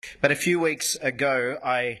But a few weeks ago,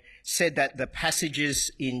 I said that the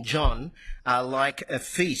passages in John are like a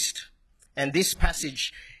feast. And this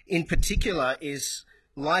passage in particular is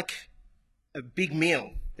like a big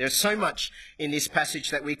meal. There's so much in this passage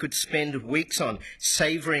that we could spend weeks on,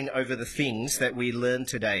 savouring over the things that we learn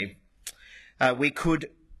today. We could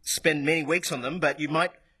spend many weeks on them, but you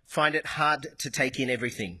might find it hard to take in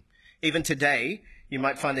everything. Even today, you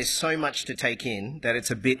might find there's so much to take in that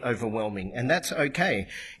it's a bit overwhelming, and that's okay.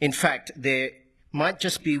 In fact, there might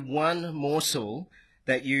just be one morsel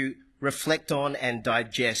that you reflect on and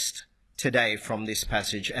digest today from this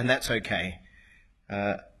passage, and that's okay.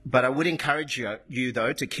 But I would encourage you,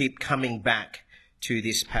 though, to keep coming back to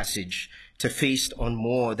this passage, to feast on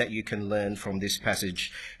more that you can learn from this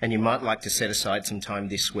passage. And you might like to set aside some time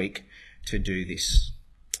this week to do this.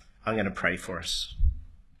 I'm going to pray for us.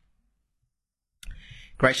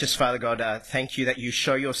 Gracious Father God, thank you that you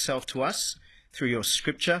show yourself to us through your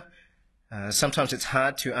scripture. Sometimes it's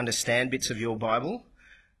hard to understand bits of your Bible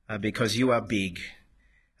because you are big.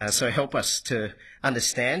 So help us to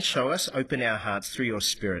understand, show us, open our hearts through your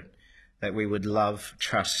Spirit, that we would love,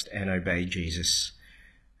 trust and obey Jesus.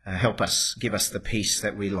 Help us, give us the peace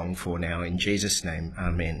that we long for now. In Jesus' name,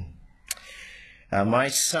 amen. My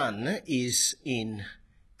son is in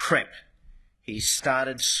prep. He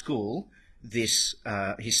started school this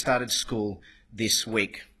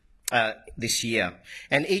week. This year.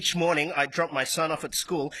 And each morning I drop my son off at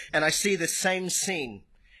school and I see the same scene.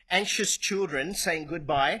 Anxious children saying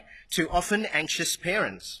goodbye to often anxious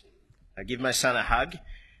parents. I give my son a hug.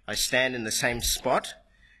 I stand in the same spot.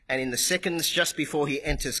 And in the seconds just before he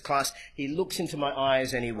enters class, he looks into my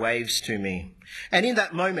eyes and he waves to me. And in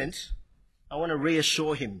that moment, I want to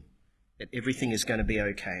reassure him that everything is going to be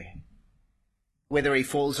okay. Whether he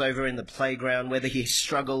falls over in the playground, whether he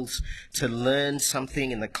struggles to learn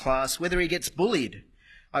something in the class, whether he gets bullied,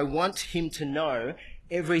 I want him to know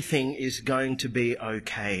everything is going to be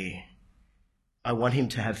okay. I want him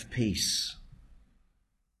to have peace.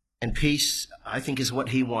 And peace, I think, is what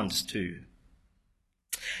he wants too.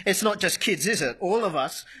 It's not just kids, is it? All of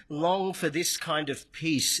us long for this kind of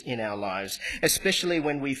peace in our lives, especially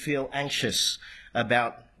when we feel anxious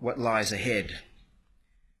about what lies ahead.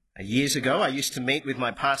 Years ago, I used to meet with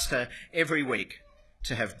my pastor every week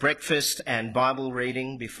to have breakfast and Bible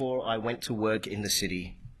reading before I went to work in the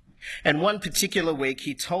city. And one particular week,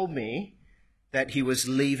 he told me that he was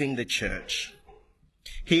leaving the church.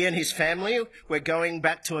 He and his family were going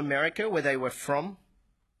back to America, where they were from,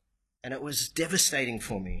 and it was devastating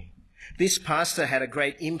for me. This pastor had a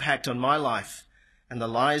great impact on my life and the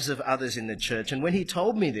lives of others in the church. And when he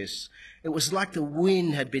told me this, it was like the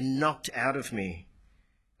wind had been knocked out of me.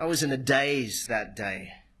 I was in a daze that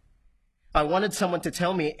day. I wanted someone to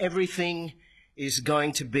tell me everything is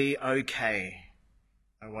going to be okay.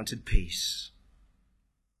 I wanted peace.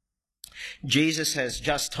 Jesus has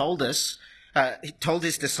just told us, told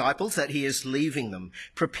his disciples that he is leaving them,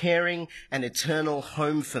 preparing an eternal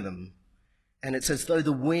home for them. And it's as though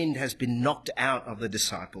the wind has been knocked out of the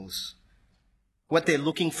disciples. What they're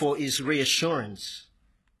looking for is reassurance,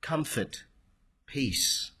 comfort,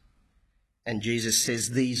 peace. And Jesus says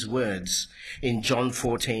these words in John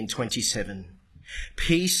 14:27.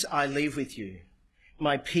 Peace I leave with you.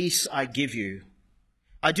 My peace I give you.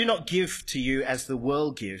 I do not give to you as the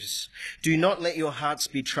world gives. Do not let your hearts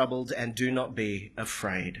be troubled and do not be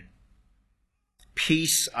afraid.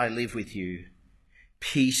 Peace I live with you.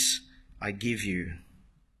 Peace I give you.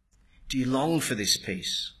 Do you long for this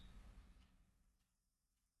peace?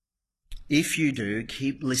 If you do,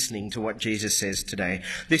 keep listening to what Jesus says today.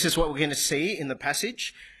 This is what we're going to see in the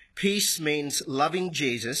passage. Peace means loving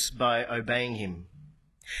Jesus by obeying him.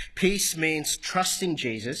 Peace means trusting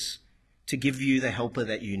Jesus to give you the helper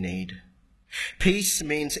that you need. Peace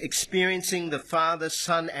means experiencing the Father,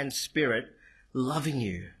 Son, and Spirit loving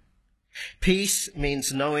you. Peace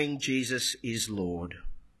means knowing Jesus is Lord.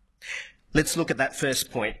 Let's look at that first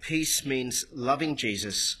point. Peace means loving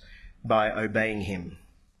Jesus by obeying him.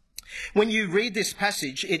 When you read this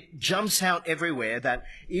passage, it jumps out everywhere that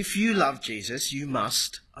if you love Jesus, you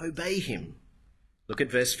must obey him. Look at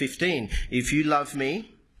verse 15. If you love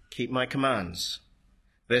me, keep my commands.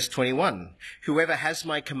 Verse 21. Whoever has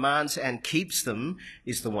my commands and keeps them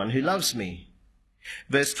is the one who loves me.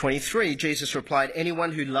 Verse 23, Jesus replied,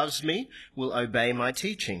 anyone who loves me will obey my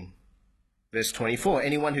teaching. Verse 24,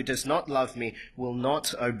 anyone who does not love me will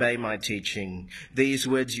not obey my teaching. These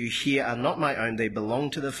words you hear are not my own. They belong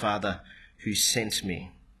to the Father who sent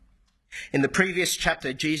me. In the previous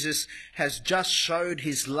chapter, Jesus has just showed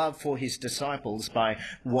his love for his disciples by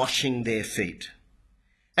washing their feet.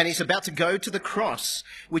 And he's about to go to the cross,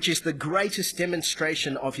 which is the greatest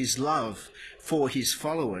demonstration of his love for his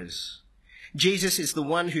followers. Jesus is the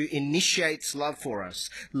one who initiates love for us,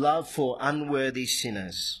 love for unworthy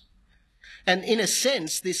sinners. And in a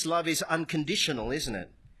sense, this love is unconditional, isn't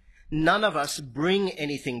it? None of us bring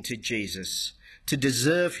anything to Jesus to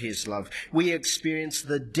deserve his love. We experience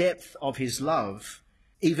the depth of his love,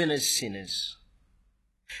 even as sinners.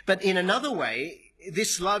 But in another way,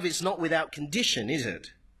 this love is not without condition, is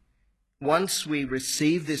it? Once we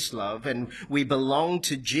receive this love and we belong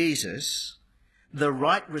to Jesus, the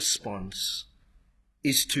right response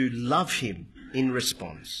is to love him in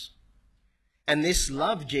response. And this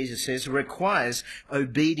love, Jesus says, requires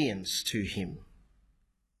obedience to him.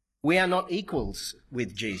 We are not equals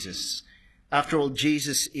with Jesus. After all,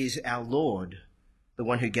 Jesus is our Lord, the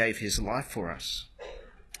one who gave his life for us.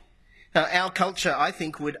 Now, our culture, I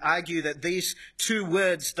think, would argue that these two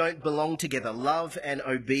words don't belong together, love and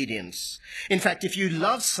obedience. In fact, if you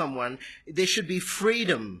love someone, there should be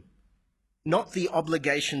freedom, not the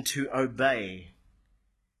obligation to obey.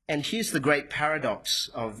 And here's the great paradox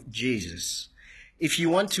of Jesus. If you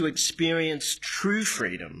want to experience true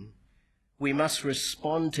freedom, we must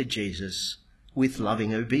respond to Jesus with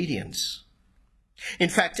loving obedience. In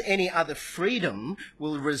fact, any other freedom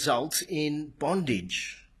will result in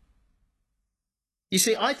bondage. You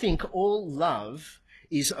see, I think all love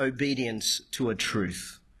is obedience to a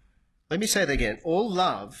truth. Let me say that again. All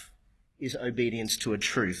love is obedience to a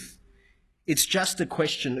truth. It's just a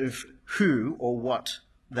question of who or what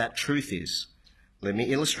that truth is. Let me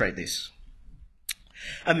illustrate this.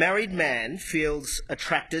 A married man feels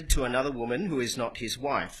attracted to another woman who is not his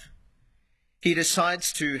wife. He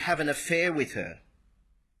decides to have an affair with her.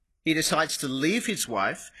 He decides to leave his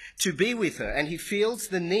wife to be with her, and he feels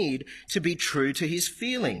the need to be true to his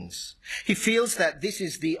feelings. He feels that this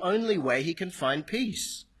is the only way he can find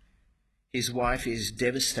peace. His wife is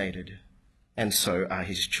devastated, and so are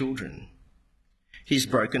his children. He's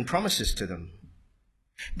broken promises to them.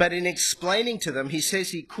 But in explaining to them, he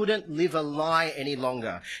says he couldn't live a lie any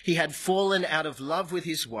longer. He had fallen out of love with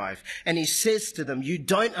his wife. And he says to them, you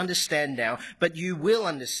don't understand now, but you will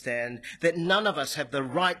understand that none of us have the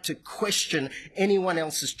right to question anyone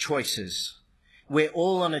else's choices. We're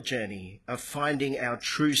all on a journey of finding our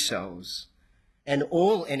true selves. And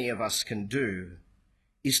all any of us can do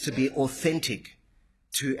is to be authentic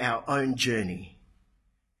to our own journey.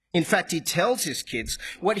 In fact, he tells his kids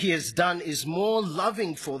what he has done is more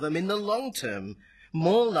loving for them in the long term,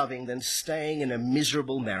 more loving than staying in a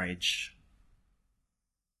miserable marriage.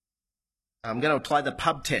 I'm going to apply the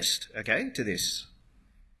pub test, to this.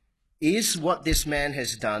 Is what this man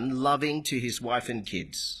has done loving to his wife and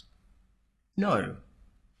kids? No,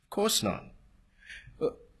 of course not.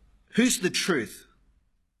 Who's the truth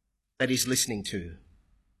that he's listening to?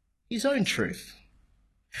 His own truth.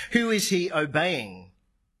 Who is he obeying?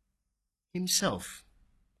 Himself.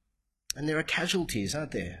 And there are casualties,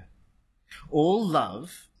 aren't there? All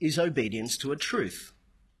love is obedience to a truth.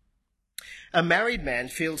 A married man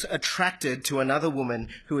feels attracted to another woman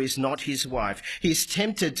who is not his wife. He is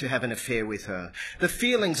tempted to have an affair with her. The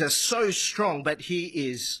feelings are so strong, but he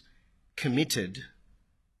is committed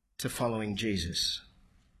to following Jesus.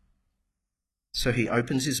 So he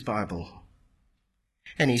opens his Bible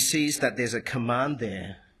and he sees that there's a command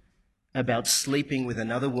there about sleeping with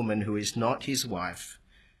another woman who is not his wife.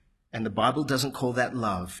 And the Bible doesn't call that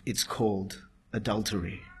love, it's called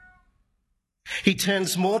adultery. He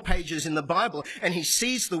turns more pages in the Bible and he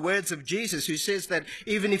sees the words of Jesus who says that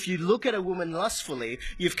even if you look at a woman lustfully,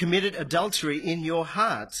 you've committed adultery in your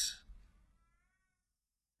heart.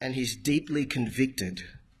 And he's deeply convicted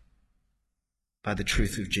by the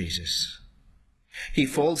truth of Jesus. He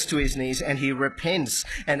falls to his knees and he repents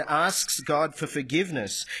and asks God for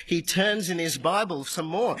forgiveness. He turns in his Bible some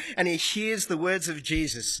more and he hears the words of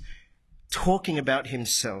Jesus talking about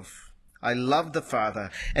himself. I love the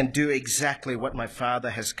Father and do exactly what my Father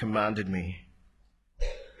has commanded me.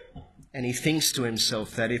 And he thinks to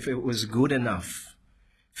himself that if it was good enough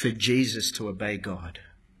for Jesus to obey God,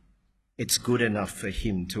 it's good enough for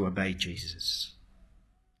him to obey Jesus.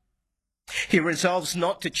 He resolves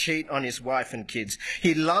not to cheat on his wife and kids.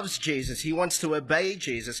 He loves Jesus. He wants to obey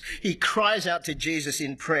Jesus. He cries out to Jesus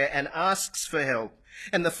in prayer and asks for help.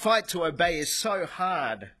 And the fight to obey is so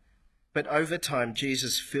hard. But over time,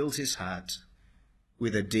 Jesus fills his heart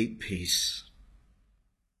with a deep peace.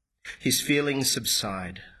 His feelings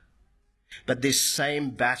subside. But this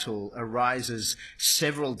same battle arises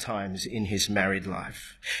several times in his married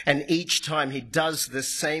life. And each time he does the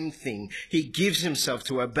same thing. He gives himself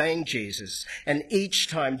to obeying Jesus. And each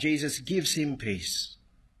time Jesus gives him peace.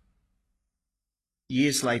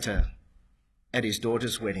 Years later, at his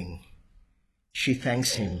daughter's wedding, she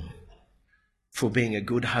thanks him for being a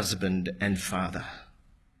good husband and father.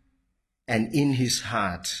 And in his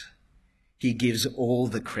heart, he gives all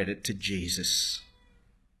the credit to Jesus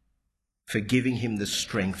for giving him the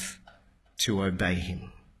strength to obey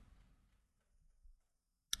him.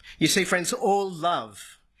 You see, friends, all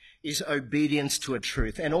love is obedience to a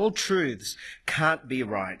truth, and all truths can't be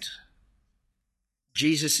right.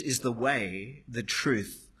 Jesus is the way, the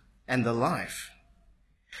truth, and the life.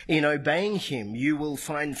 In obeying him, you will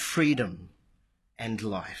find freedom and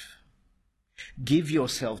life. Give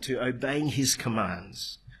yourself to obeying his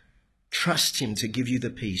commands. Trust him to give you the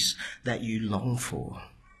peace that you long for.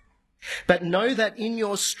 But know that in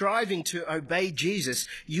your striving to obey Jesus,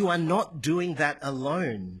 you are not doing that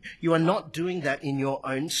alone. You are not doing that in your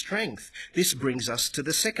own strength. This brings us to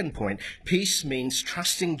the second point. Peace means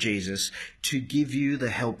trusting Jesus to give you the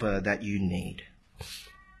helper that you need.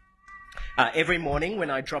 Every morning when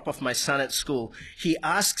I drop off my son at school, he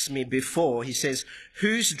asks me before, he says,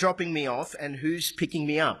 who's dropping me off and who's picking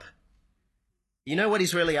me up? You know what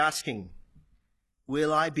he's really asking?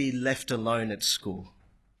 Will I be left alone at school?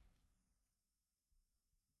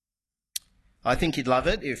 I think he'd love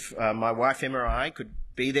it if my wife Emma or I could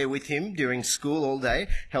be there with him during school all day,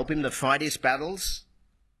 help him to fight his battles,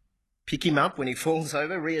 pick him up when he falls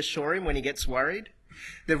over, reassure him when he gets worried.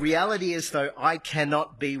 The reality is, though, I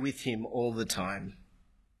cannot be with him all the time.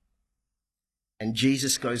 And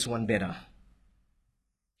Jesus goes one better.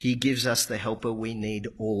 He gives us the helper we need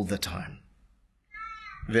all the time.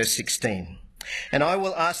 Verse 16. And I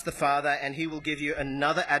will ask the Father, and he will give you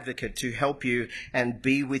another advocate to help you and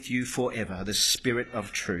be with you forever, the Spirit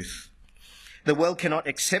of truth. The world cannot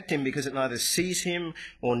accept him because it neither sees him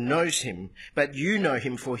or knows him, but you know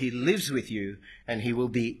him, for he lives with you and he will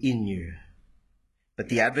be in you. But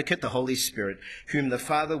the advocate, the Holy Spirit, whom the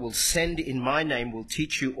Father will send in my name, will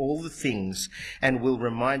teach you all the things and will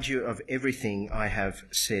remind you of everything I have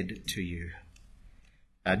said to you.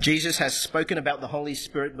 Jesus has spoken about the Holy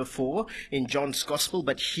Spirit before in John's Gospel,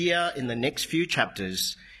 but here in the next few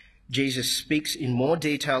chapters, Jesus speaks in more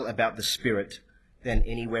detail about the Spirit than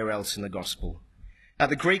anywhere else in the Gospel.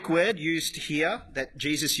 The Greek word used here that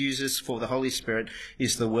Jesus uses for the Holy Spirit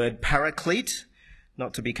is the word paraclete,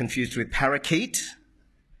 not to be confused with parakeet.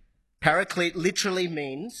 Paraclete literally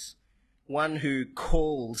means one who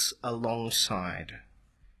calls alongside.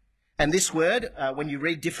 And this word, when you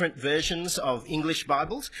read different versions of English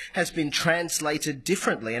Bibles, has been translated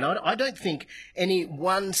differently. And I don't think any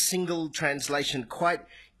one single translation quite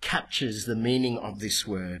captures the meaning of this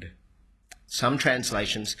word. Some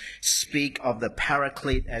translations speak of the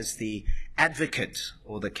paraclete as the advocate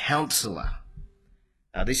or the counselor.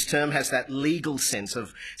 This term has that legal sense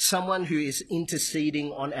of someone who is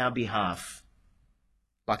interceding on our behalf,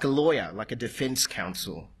 like a lawyer, like a defense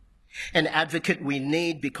counsel. An advocate we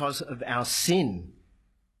need because of our sin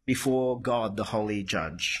before God, the holy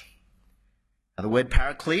judge. The word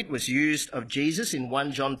paraclete was used of Jesus in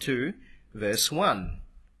 1 John 2, verse 1.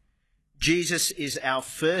 Jesus is our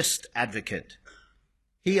first advocate.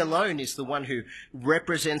 He alone is the one who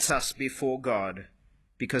represents us before God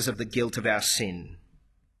because of the guilt of our sin.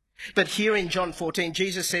 But here in John 14,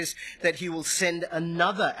 Jesus says that he will send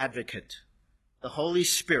another advocate, the Holy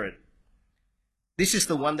Spirit. This is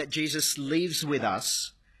the one that Jesus leaves with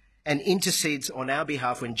us and intercedes on our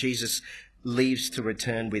behalf when Jesus leaves to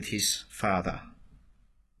return with his Father.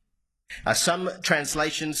 Some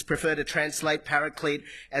translations prefer to translate paraclete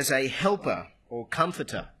as a helper or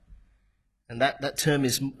comforter. And that term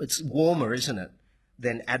it's warmer, isn't it,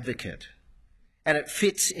 than advocate. And it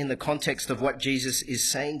fits in the context of what Jesus is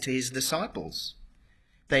saying to his disciples.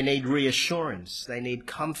 They need reassurance. They need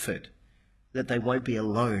comfort that they won't be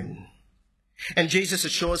alone. And Jesus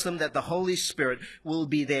assures them that the Holy Spirit will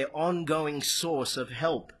be their ongoing source of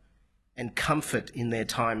help and comfort in their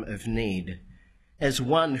time of need, as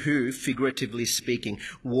one who, figuratively speaking,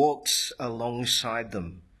 walks alongside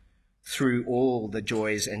them through all the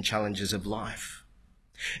joys and challenges of life.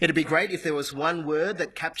 It'd be great if there was one word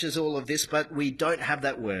that captures all of this, but we don't have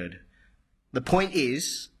that word. The point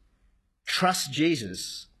is, trust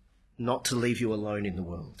Jesus not to leave you alone in the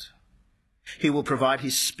world. He will provide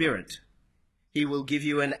his Spirit. He will give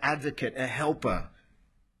you an advocate, a helper,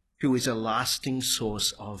 who is a lasting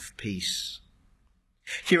source of peace.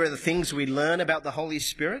 Here are the things we learn about the Holy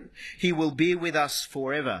Spirit. He will be with us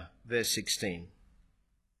forever, verse 16.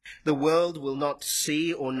 The world will not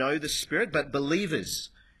see or know the Spirit, but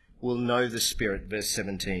believers will know the Spirit, verse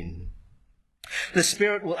 17. The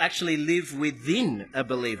Spirit will actually live within a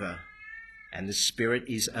believer, and the Spirit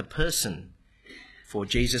is a person. for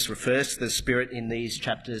Jesus refers to the Spirit in these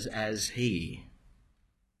chapters as He.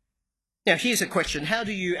 Now, here's a question. How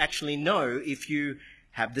do you actually know if you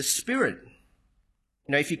have the Spirit?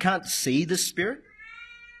 You know, if you can't see the Spirit,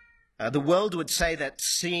 the world would say that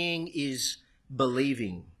seeing is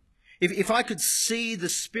believing. If I could see the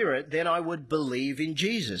Spirit, then I would believe in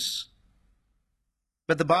Jesus.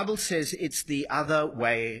 But the Bible says it's the other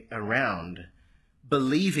way around.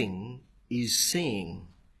 Believing is seeing.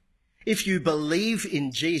 If you believe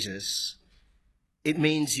in Jesus, it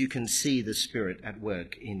means you can see the Spirit at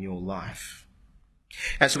work in your life.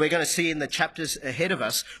 And so we're going to see in the chapters ahead of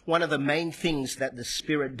us, one of the main things that the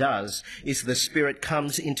Spirit does is the Spirit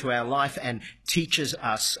comes into our life and teaches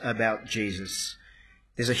us about Jesus.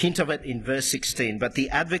 There's a hint of it in verse 16. But the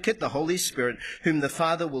Advocate, the Holy Spirit, whom the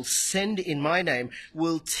Father will send in my name,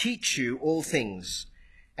 will teach you all things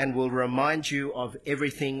and will remind you of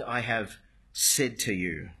everything I have said to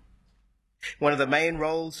you. One of the main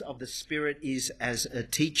roles of the Spirit is as a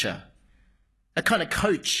teacher, a kind of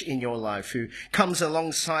coach in your life who comes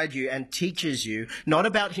alongside you and teaches you not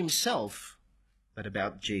about himself, but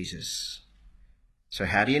about Jesus. So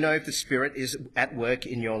how do you know if the Spirit is at work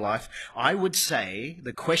in your life? I would say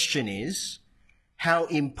the question is, how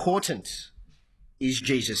important is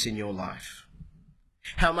Jesus in your life?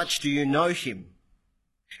 How much do you know him?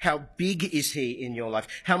 How big is he in your life?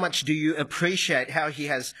 How much do you appreciate how he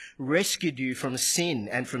has rescued you from sin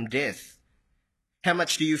and from death? How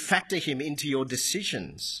much do you factor him into your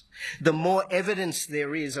decisions? The more evidence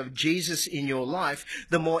there is of Jesus in your life,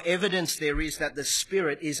 the more evidence there is that the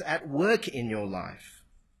Spirit is at work in your life.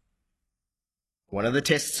 One of the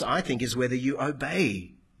tests, I think, is whether you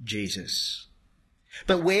obey Jesus.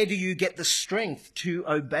 But where do you get the strength to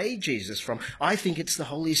obey Jesus from? I think it's the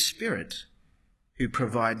Holy Spirit who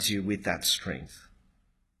provides you with that strength.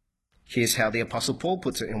 Here's how the Apostle Paul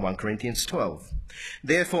puts it in 1 Corinthians 12.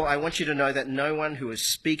 Therefore, I want you to know that no one who is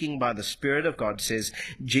speaking by the Spirit of God says,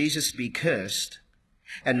 Jesus be cursed,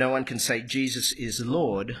 and no one can say Jesus is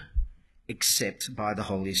Lord except by the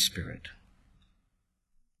Holy Spirit.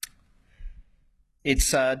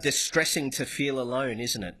 It's distressing to feel alone,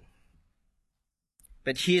 isn't it?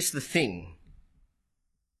 But here's the thing.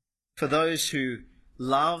 For those who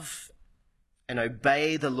love and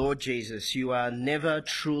obey the Lord Jesus, you are never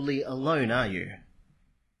truly alone, are you?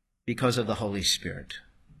 Because of the Holy Spirit.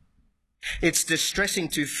 It's distressing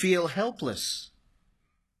to feel helpless.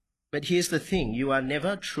 But here's the thing, you are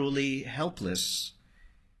never truly helpless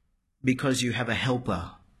because you have a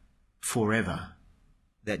helper forever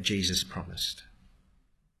that Jesus promised.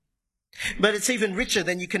 But it's even richer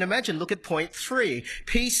than you can imagine. Look at point 3.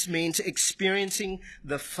 Peace means experiencing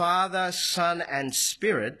the Father, Son, and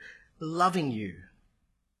Spirit loving you.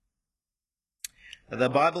 The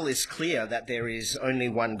Bible is clear that there is only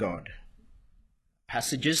one God.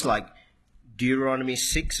 Passages like Deuteronomy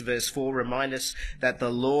 6 verse 4 remind us that the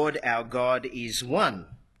Lord our God is one.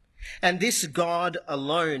 And this God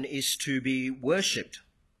alone is to be worshipped.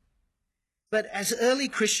 But as early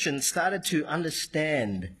Christians started to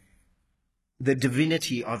understand the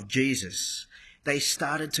divinity of Jesus, they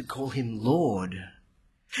started to call him Lord.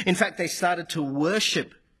 In fact, they started to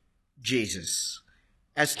worship Jesus,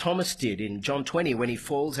 as Thomas did in John 20 when he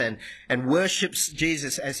falls and worships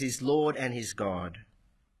Jesus as his Lord and his God.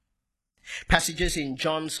 Passages in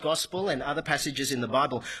John's Gospel and other passages in the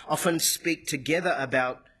Bible often speak together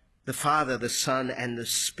about the Father, the Son, and the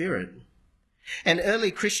Spirit. And early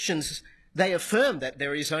Christians, they affirm that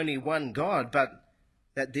there is only one God, but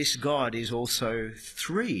that this God is also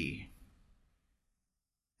three.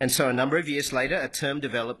 And so a number of years later, a term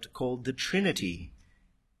developed called the Trinity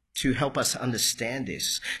to help us understand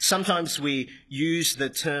this. Sometimes we use the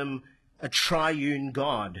term a triune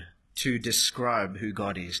God to describe who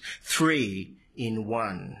God is. 3 in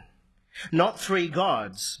 1. Not 3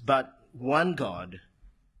 gods, but one God,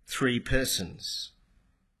 3 persons.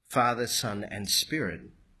 Father, Son, and Spirit.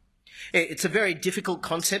 It's a very difficult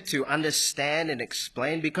concept to understand and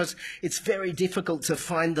explain because it's very difficult to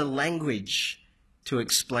find the language to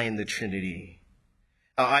explain the Trinity.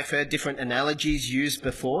 I've heard different analogies used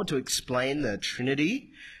before to explain the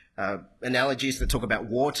Trinity. Analogies that talk about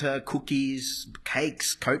water, cookies,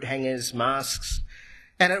 cakes, coat hangers, masks.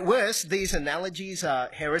 And at worst, these analogies are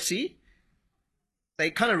heresy.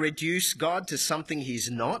 They kind of reduce God to something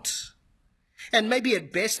he's not. And maybe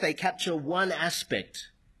at best they capture one aspect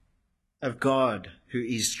of God who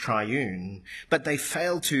is triune, but they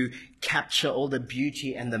fail to capture all the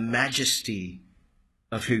beauty and the majesty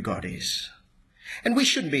of who God is. And we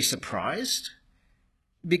shouldn't be surprised,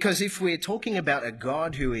 because if we're talking about a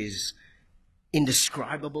God who is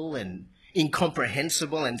indescribable and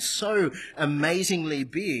incomprehensible and so amazingly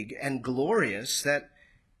big and glorious that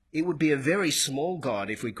it would be a very small God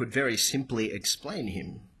if we could very simply explain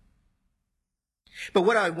him. But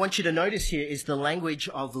what I want you to notice here is the language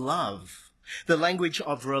of love, the language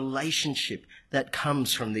of relationship that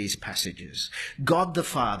comes from these passages. God the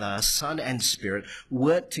Father, Son and Spirit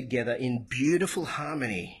work together in beautiful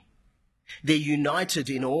harmony. They're united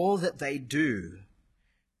in all that they do.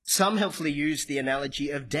 Some helpfully use the analogy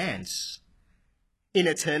of dance. In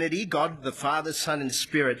eternity, God the Father, Son and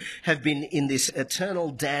Spirit have been in this eternal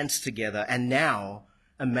dance together, and now,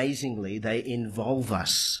 amazingly, they involve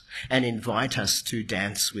us and invite us to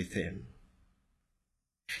dance with them.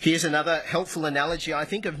 Here's another helpful analogy, I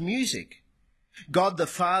think, of music. God the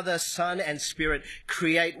Father, Son and Spirit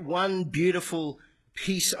create one beautiful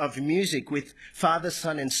piece of music with Father,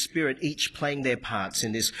 Son and Spirit each playing their parts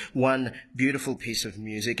in this one beautiful piece of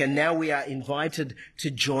music. And now we are invited to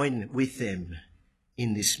join with them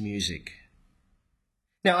in this music.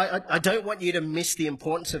 Now, I don't want you to miss the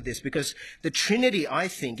importance of this, because the Trinity, I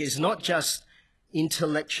think, is not just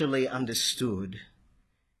intellectually understood.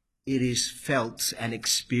 It is felt and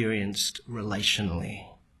experienced relationally.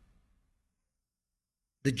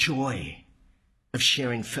 The joy of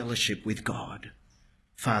sharing fellowship with God,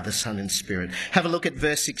 Father, Son and Spirit. Have a look at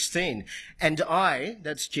verse 16. And I,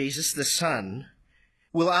 that's Jesus the Son,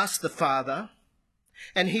 will ask the Father,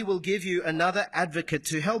 and he will give you another advocate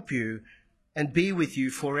to help you and be with you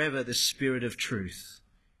forever, the Spirit of truth.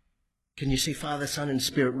 Can you see Father, Son and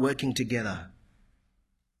Spirit working together?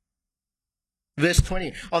 Verse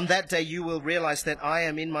 20, on that day you will realize that I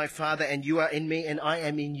am in my Father and you are in me and I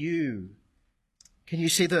am in you. Can you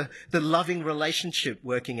see the loving relationship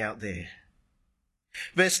working out there?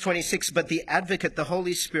 Verse 26, but the advocate, the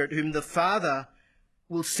Holy Spirit, whom the Father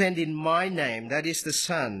will send in my name, that is the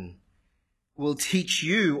Son, will teach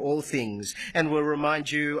you all things and will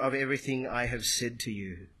remind you of everything I have said to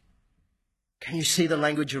you. Can you see the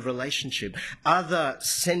language of relationship?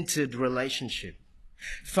 Other-centered relationship.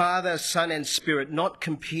 Father, Son and Spirit not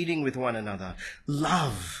competing with one another.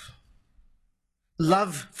 Love.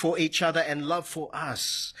 Love for each other and love for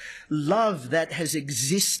us. Love that has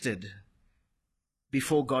existed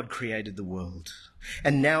before God created the world.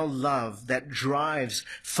 And now love that drives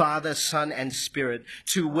Father, Son and Spirit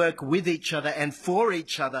to work with each other and for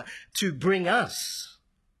each other to bring us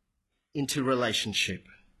into relationship.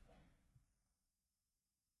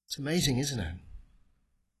 It's amazing, isn't it?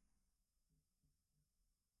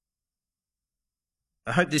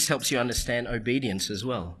 I hope this helps you understand obedience as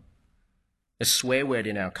well. A swear word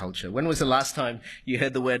in our culture. When was the last time you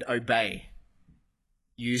heard the word obey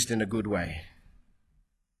used in a good way?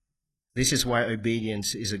 This is why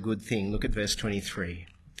obedience is a good thing. Look at verse 23.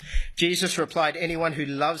 Jesus replied, anyone who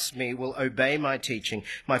loves me will obey my teaching.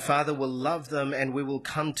 My Father will love them and we will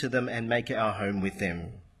come to them and make our home with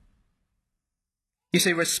them. You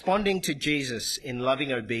see, responding to Jesus in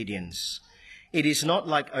loving obedience, it is not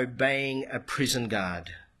like obeying a prison guard.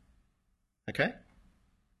 Okay?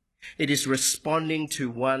 It is responding to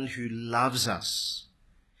one who loves us.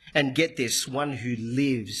 And get this, one who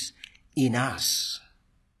lives in us.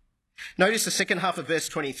 Notice the second half of verse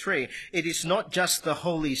 23. It is not just the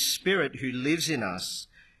Holy Spirit who lives in us.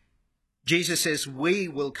 Jesus says we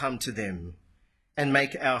will come to them and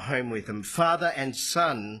make our home with them. Father and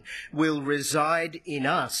Son will reside in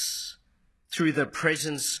us through the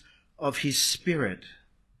presence of his Spirit.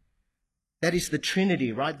 That is the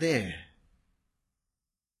Trinity right there.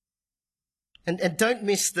 And don't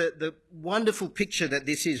miss the wonderful picture that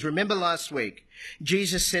this is. Remember last week,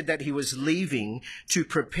 Jesus said that he was leaving to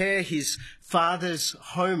prepare his Father's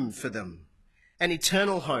home for them, an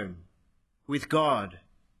eternal home with God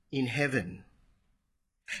in heaven.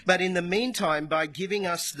 But in the meantime, by giving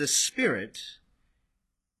us the Spirit,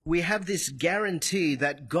 we have this guarantee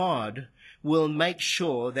that God will make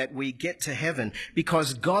sure that we get to heaven,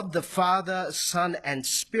 because God the Father, Son and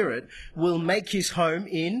Spirit will make his home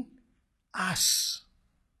in us.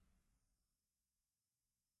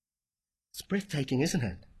 It's breathtaking, isn't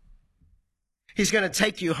it? He's going to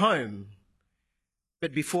take you home,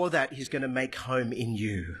 but before that, he's going to make home in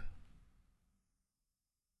you.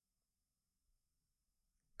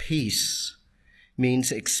 Peace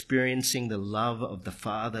means experiencing the love of the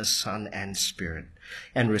Father, Son, and Spirit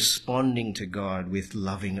and responding to God with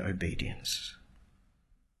loving obedience.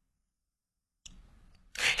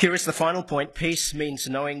 Here is the final point. Peace means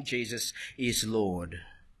knowing Jesus is Lord.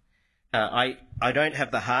 I don't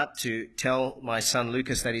have the heart to tell my son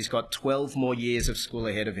Lucas that he's got 12 more years of school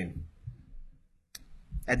ahead of him.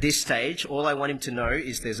 At this stage, all I want him to know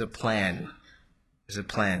is there's a plan. There's a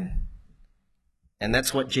plan. And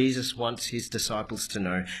that's what Jesus wants his disciples to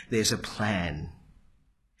know. There's a plan.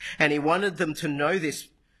 And he wanted them to know this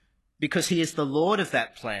because he is the Lord of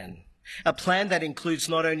that plan. A plan that includes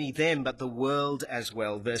not only them, but the world as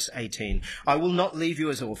well. Verse 18, I will not leave you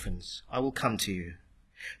as orphans. I will come to you.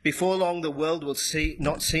 Before long, the world will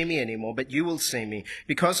not see me anymore, but you will see me.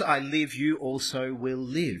 Because I live, you also will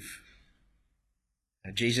live.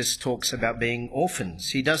 Now, Jesus talks about being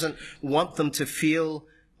orphans. He doesn't want them to feel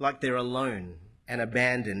like they're alone and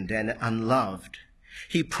abandoned and unloved.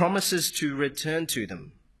 He promises to return to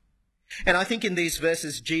them. And I think in these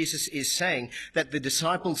verses, Jesus is saying that the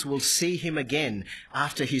disciples will see him again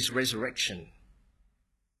after his resurrection.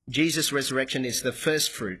 Jesus' resurrection is the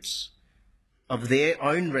first fruits of their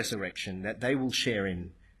own resurrection that they will share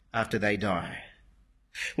in after they die.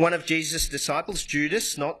 One of Jesus' disciples,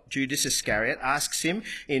 Judas, not Judas Iscariot, asks him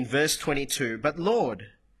in verse 22, but Lord,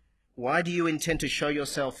 why do you intend to show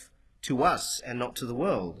yourself to us and not to the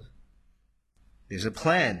world? There's a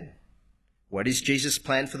plan. What is Jesus'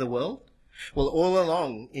 plan for the world? Well, all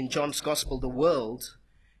along in John's Gospel, the world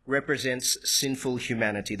represents sinful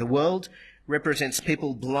humanity. The world represents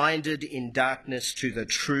people blinded in darkness to the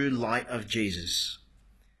true light of Jesus.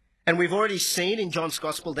 And we've already seen in John's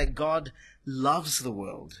Gospel that God loves the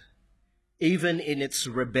world, even in its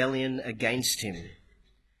rebellion against him.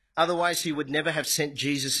 Otherwise, he would never have sent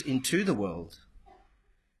Jesus into the world.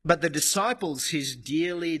 But the disciples, his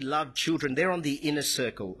dearly loved children, they're on the inner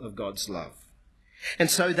circle of God's love.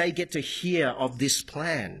 And so they get to hear of this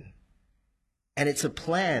plan. And it's a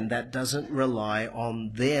plan that doesn't rely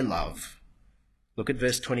on their love. Look at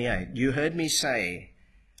verse 28. You heard me say,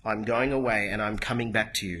 I'm going away and I'm coming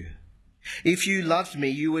back to you. If you loved me,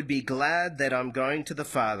 you would be glad that I'm going to the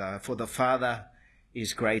Father, for the Father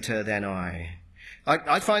is greater than I.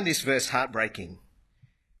 I find this verse heartbreaking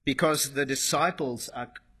because the disciples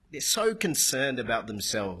they're so concerned about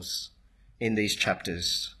themselves in these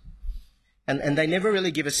chapters. And they never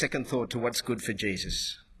really give a second thought to what's good for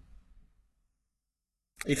Jesus.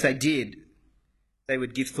 If they did, they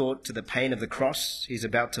would give thought to the pain of the cross he's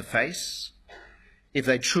about to face. If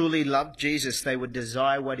they truly loved Jesus, they would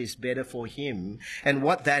desire what is better for him. And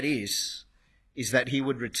what that is that he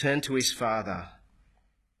would return to his Father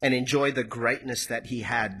and enjoy the greatness that he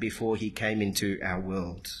had before he came into our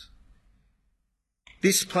world.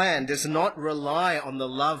 This plan does not rely on the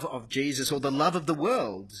love of Jesus or the love of the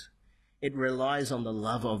world. It relies on the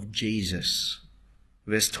love of Jesus.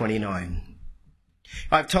 Verse 29.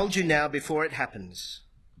 I've told you now before it happens,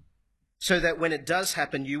 so that when it does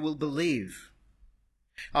happen, you will believe.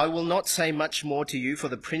 I will not say much more to you, for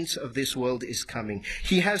the prince of this world is coming.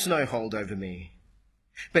 He has no hold over me,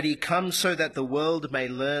 but he comes so that the world may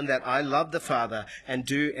learn that I love the Father and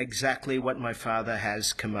do exactly what my Father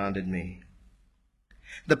has commanded me.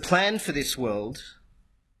 The plan for this world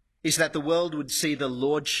is that the world would see the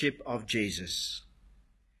lordship of Jesus.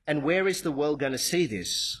 And where is the world going to see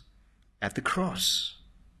this? At the cross.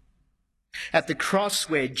 At the cross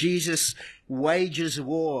where Jesus wages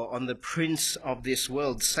war on the prince of this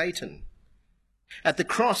world, Satan. At the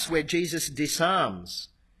cross where Jesus disarms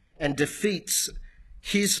and defeats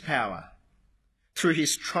his power through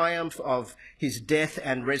his triumph of his death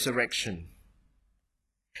and resurrection.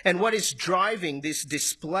 And what is driving this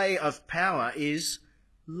display of power is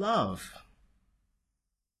love.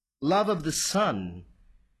 Love of the Son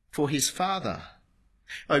for his Father.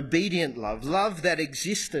 Obedient love. Love that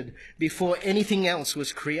existed before anything else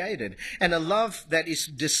was created. And a love that is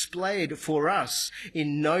displayed for us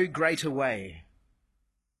in no greater way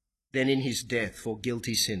than in his death for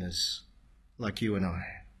guilty sinners like you and I.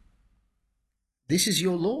 This is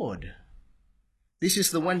your Lord. This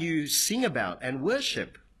is the one you sing about and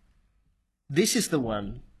worship. This is the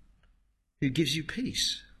one who gives you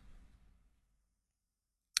peace.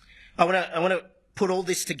 I want to put all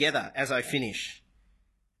this together as I finish.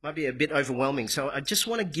 Might be a bit overwhelming, so I just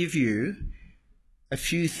want to give you a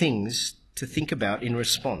few things to think about in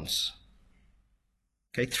response.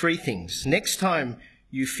 Okay, 3 things. Next time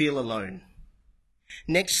you feel alone.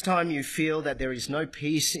 Next time you feel that there is no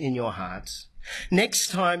peace in your heart.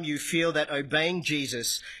 Next time you feel that obeying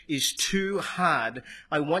Jesus is too hard,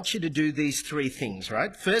 I want you to do these 3 things,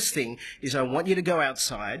 right? First thing is I want you to go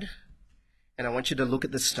outside and I want you to look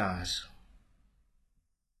at the stars.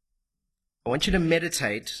 I want you to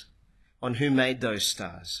meditate on who made those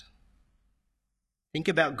stars. Think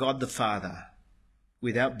about God the Father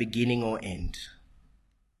without beginning or end.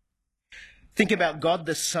 Think about God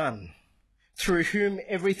the Son, through whom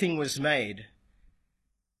everything was made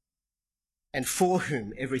and for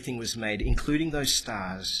whom everything was made, including those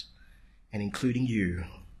stars and including you.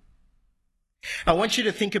 I want you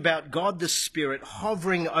to think about God the Spirit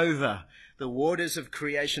hovering over the waters of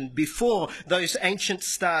creation before those ancient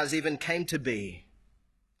stars even came to be.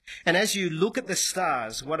 And as you look at the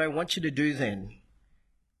stars, what I want you to do then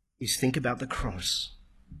is think about the cross.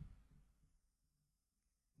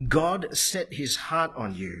 God set his heart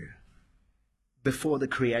on you before the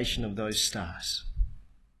creation of those stars.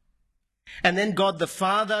 And then God the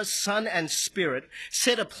Father, Son, and Spirit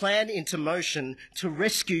set a plan into motion to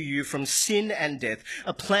rescue you from sin and death,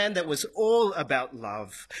 a plan that was all about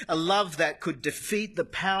love, a love that could defeat the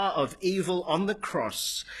power of evil on the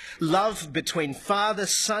cross, love between Father,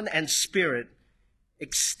 Son, and Spirit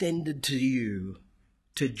extended to you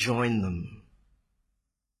to join them.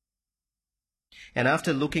 And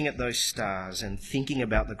after looking at those stars and thinking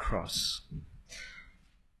about the cross,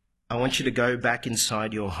 I want you to go back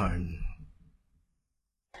inside your home.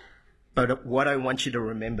 But what I want you to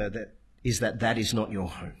remember is that is not your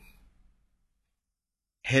home.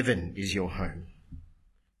 Heaven is your home,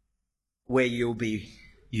 where you'll be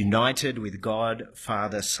united with God,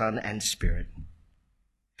 Father, Son, and Spirit.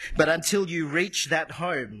 But until you reach that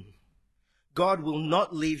home, God will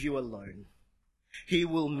not leave you alone. He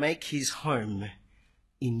will make his home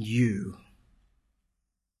in you.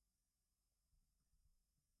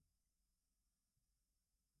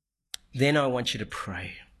 Then I want you to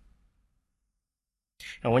pray.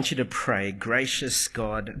 I want you to pray, gracious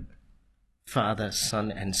God, Father,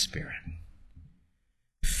 Son, and Spirit,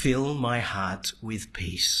 fill my heart with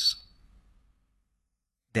peace,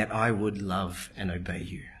 that I would love and obey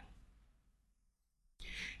you.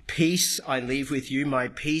 Peace I leave with you, my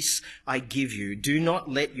peace I give you. Do not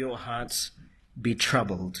let your hearts be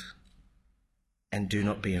troubled, and do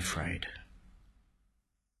not be afraid.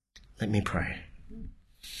 Let me pray.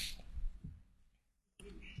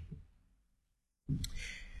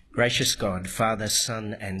 Gracious God, Father,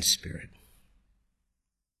 Son, and Spirit,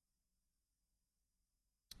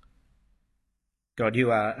 God,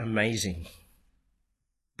 you are amazing,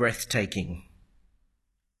 breathtaking,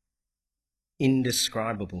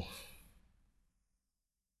 indescribable.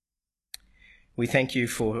 We thank you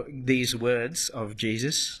for these words of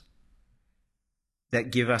Jesus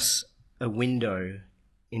that give us a window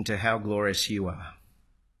into how glorious you are.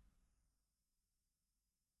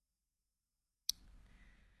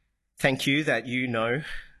 Thank you that you know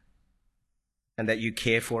and that you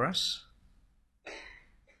care for us.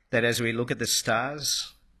 That as we look at the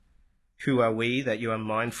stars, who are we that you are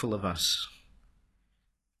mindful of us?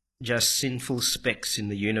 Just sinful specks in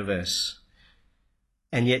the universe.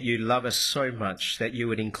 And yet you love us so much that you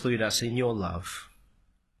would include us in your love.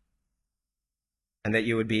 And that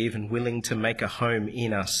you would be even willing to make a home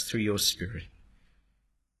in us through your Spirit.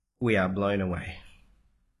 We are blown away.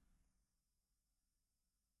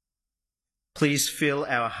 Please fill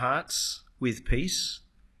our hearts with peace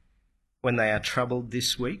when they are troubled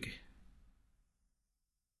this week.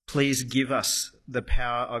 Please give us the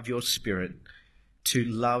power of your Spirit to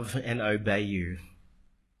love and obey you,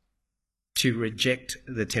 to reject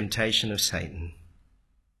the temptation of Satan,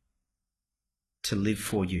 to live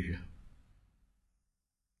for you.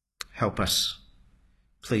 Help us,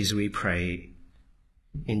 please, we pray,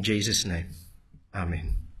 in Jesus' name.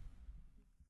 Amen.